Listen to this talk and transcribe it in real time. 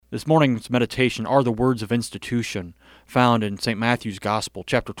This morning's meditation are the words of institution found in St. Matthew's Gospel,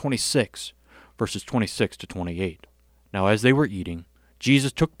 chapter 26, verses 26 to 28. Now as they were eating,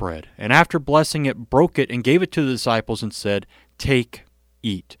 Jesus took bread, and after blessing it, broke it and gave it to the disciples and said, "Take,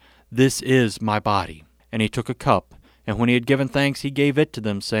 eat. This is my body." And he took a cup, and when he had given thanks, he gave it to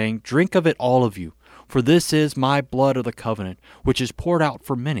them, saying, "Drink of it, all of you, for this is my blood of the covenant, which is poured out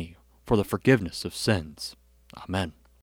for many for the forgiveness of sins." Amen.